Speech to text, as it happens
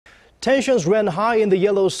Tensions ran high in the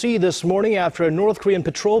Yellow Sea this morning after a North Korean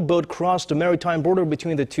patrol boat crossed the maritime border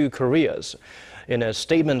between the two Koreas. In a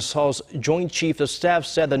statement, Seoul's Joint Chief of Staff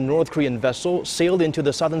said the North Korean vessel sailed into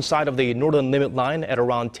the southern side of the northern limit line at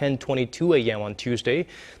around 10:22 a.m. on Tuesday.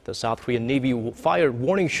 The South Korean Navy fired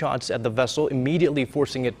warning shots at the vessel, immediately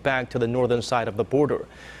forcing it back to the northern side of the border.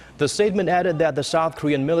 The statement added that the South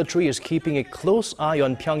Korean military is keeping a close eye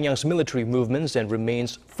on Pyongyang's military movements and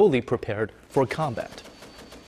remains fully prepared for combat.